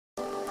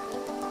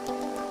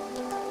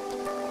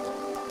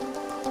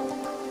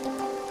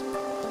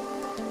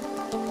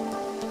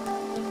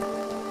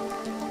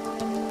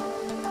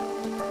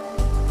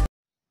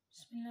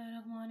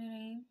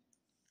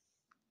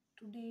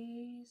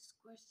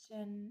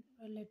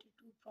related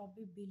to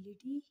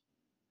probability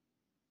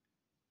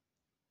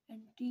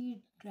and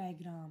tree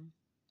diagram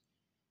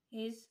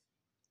is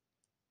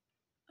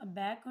a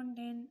bag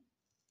contain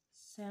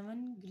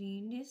 7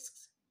 green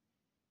discs,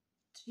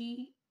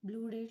 3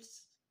 blue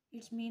discs.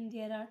 It means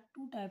there are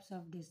two types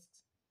of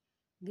discs,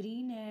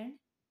 green and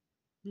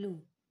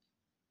blue.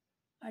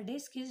 A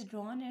disc is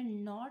drawn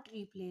and not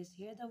replaced.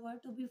 Here the word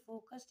to be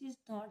focused is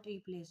not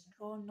replaced.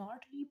 Draw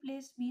not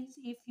replaced means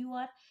if you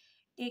are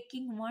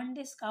taking one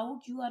disc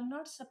out, you are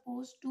not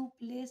supposed to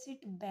place it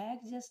back,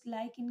 just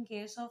like in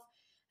case of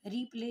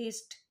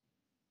replaced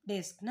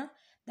disc. Na?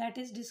 That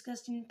is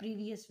discussed in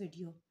previous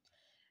video.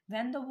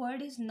 When the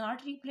word is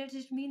not replaced,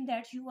 it means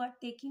that you are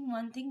taking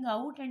one thing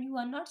out and you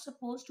are not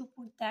supposed to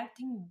put that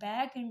thing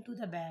back into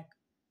the bag.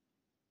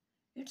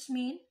 It's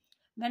mean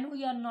when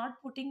we are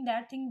not putting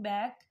that thing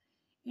back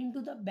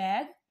into the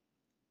bag,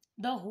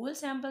 the whole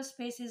sample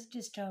space is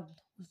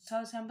disturbed.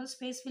 So sample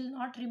space will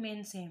not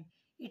remain same.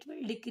 It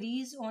will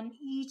decrease on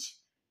each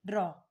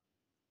draw.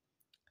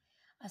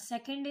 A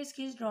second disc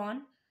is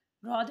drawn.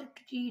 Draw the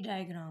tree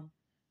diagram.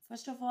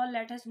 First of all,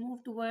 let us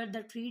move toward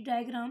the tree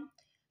diagram.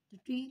 The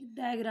tree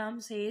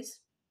diagram says,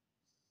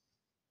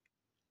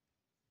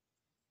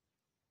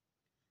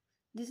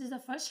 this is the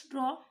first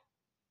draw.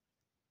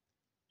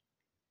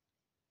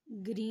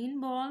 Green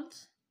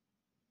balls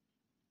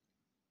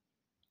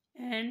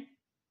and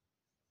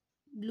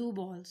blue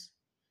balls.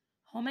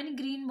 How many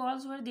green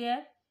balls were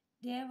there?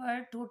 There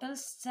were total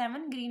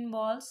 7 green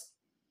balls,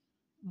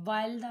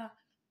 while the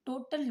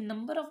total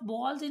number of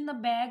balls in the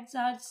bags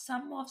are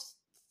sum of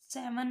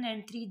 7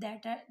 and 3,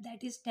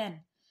 that is 10.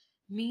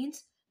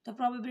 Means the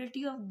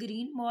probability of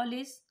green ball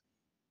is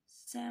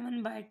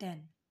 7 by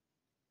 10.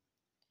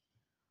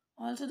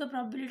 Also the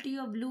probability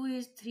of blue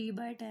is 3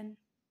 by 10.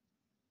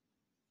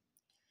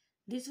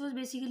 This was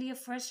basically a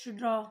first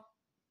draw.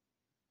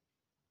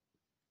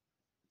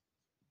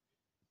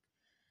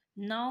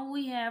 Now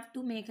we have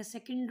to make a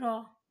second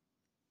draw.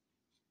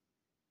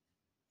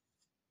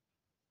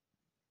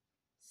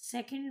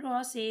 Second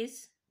draw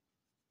says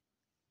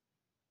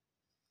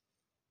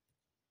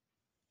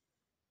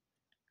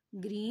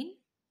green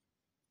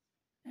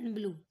and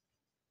blue.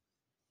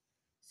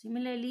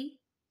 Similarly,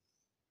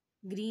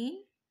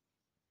 green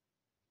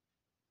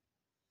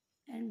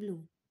and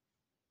blue.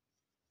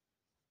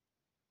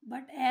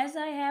 But as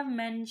I have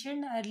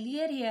mentioned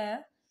earlier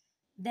here,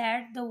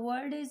 that the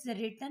word is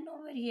written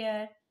over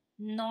here,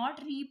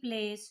 not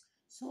replace,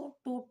 so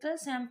total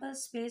sample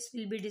space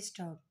will be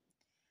disturbed.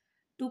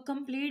 To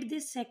complete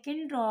this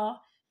second draw,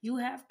 you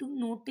have to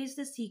notice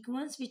the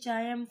sequence which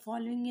I am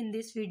following in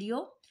this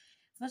video.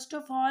 First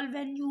of all,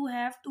 when you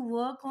have to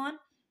work on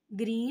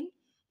green,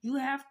 you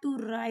have to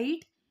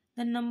write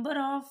the number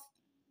of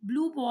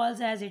blue balls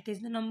as it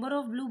is. The number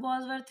of blue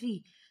balls were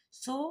 3.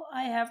 So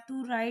I have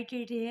to write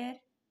it here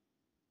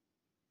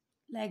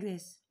like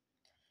this.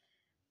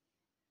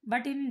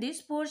 But in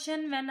this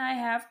portion, when I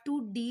have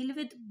to deal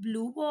with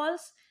blue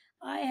balls,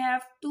 I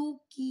have to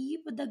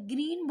keep the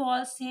green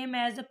balls same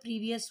as the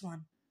previous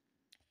one.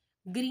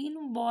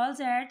 Green balls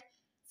at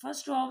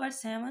first row were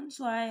 7,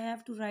 so I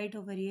have to write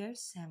over here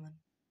 7.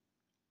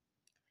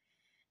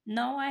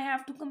 Now I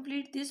have to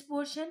complete this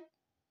portion.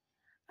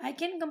 I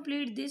can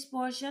complete this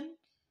portion,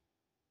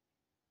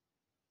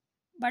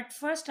 but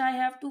first I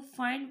have to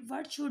find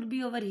what should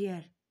be over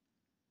here.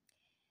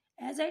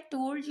 As I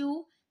told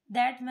you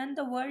that when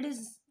the word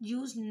is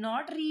used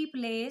not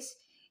replace,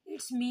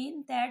 it's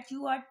mean that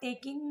you are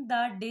taking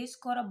the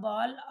disc or a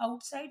ball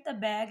outside the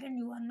bag and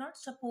you are not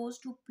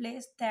supposed to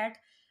place that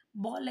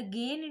ball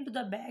again into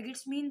the bag.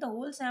 It's mean the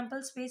whole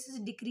sample space is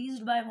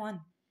decreased by 1.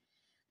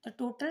 The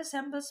total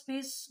sample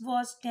space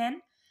was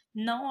 10.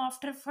 Now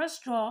after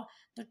first draw,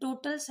 the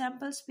total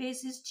sample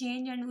space is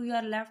changed and we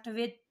are left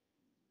with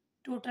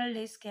total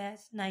disc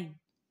as 9.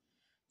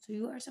 So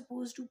you are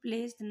supposed to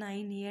place the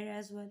 9 here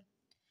as well.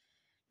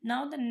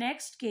 Now the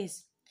next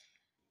case.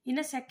 In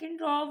a second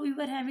draw, we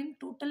were having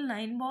total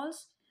 9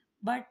 balls,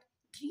 but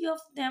 3 of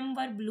them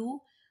were blue.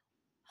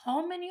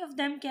 How many of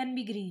them can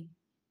be green?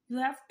 You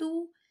have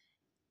to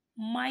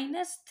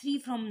minus 3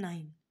 from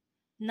 9.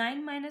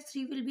 9 minus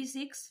 3 will be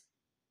 6.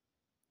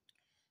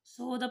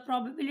 So the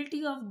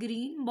probability of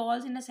green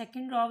balls in a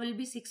second draw will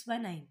be 6 by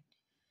 9.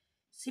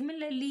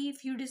 Similarly,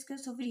 if you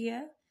discuss over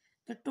here,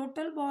 the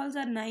total balls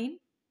are 9,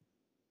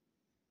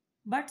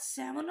 but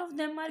 7 of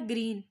them are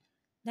green.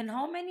 Then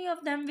how many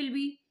of them will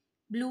be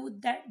blue?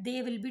 That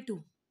they will be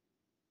 2.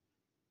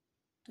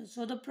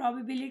 So the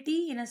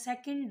probability in a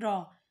second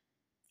draw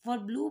for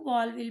blue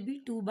ball will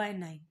be 2 by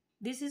 9.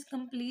 This is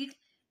complete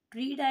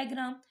tree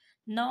diagram.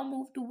 Now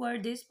move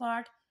toward this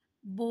part.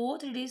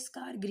 Both discs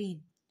are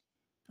green.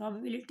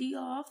 Probability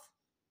of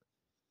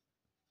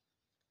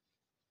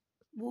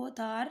both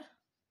are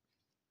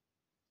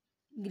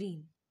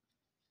green.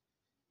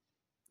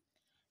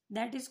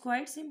 That is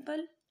quite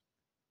simple.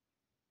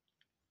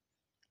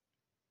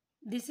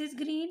 This is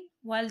green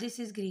while this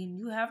is green.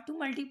 You have to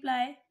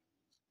multiply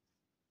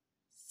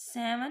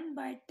 7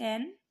 by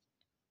 10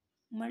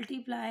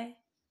 multiply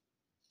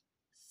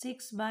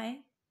 6 by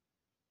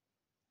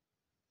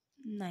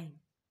 9.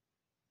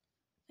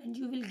 And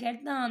you will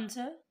get the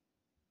answer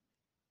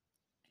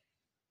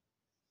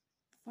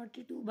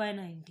 42 by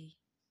 90.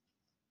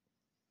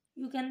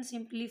 You can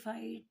simplify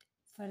it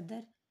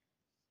further.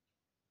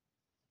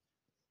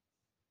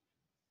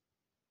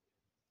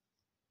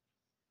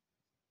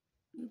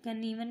 You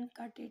can even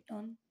cut it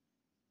on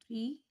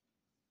 3.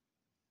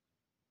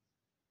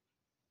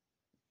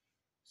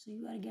 So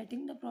you are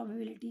getting the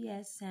probability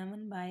as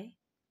 7 by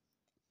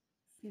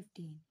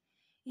 15.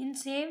 In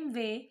same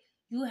way,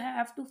 you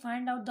have to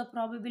find out the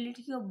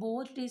probability of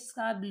both discs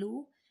are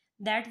blue.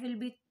 That will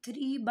be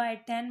 3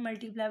 by 10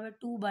 multiplied by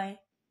 2 by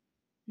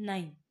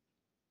 9.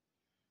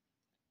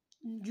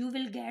 You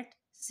will get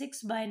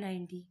 6 by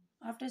 90.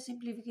 After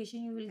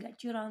simplification, you will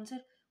get your answer.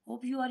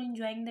 Hope you are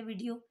enjoying the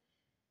video.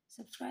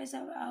 Subscribe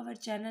our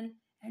channel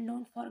and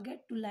don't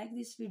forget to like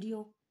this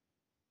video.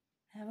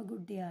 Have a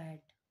good day ahead.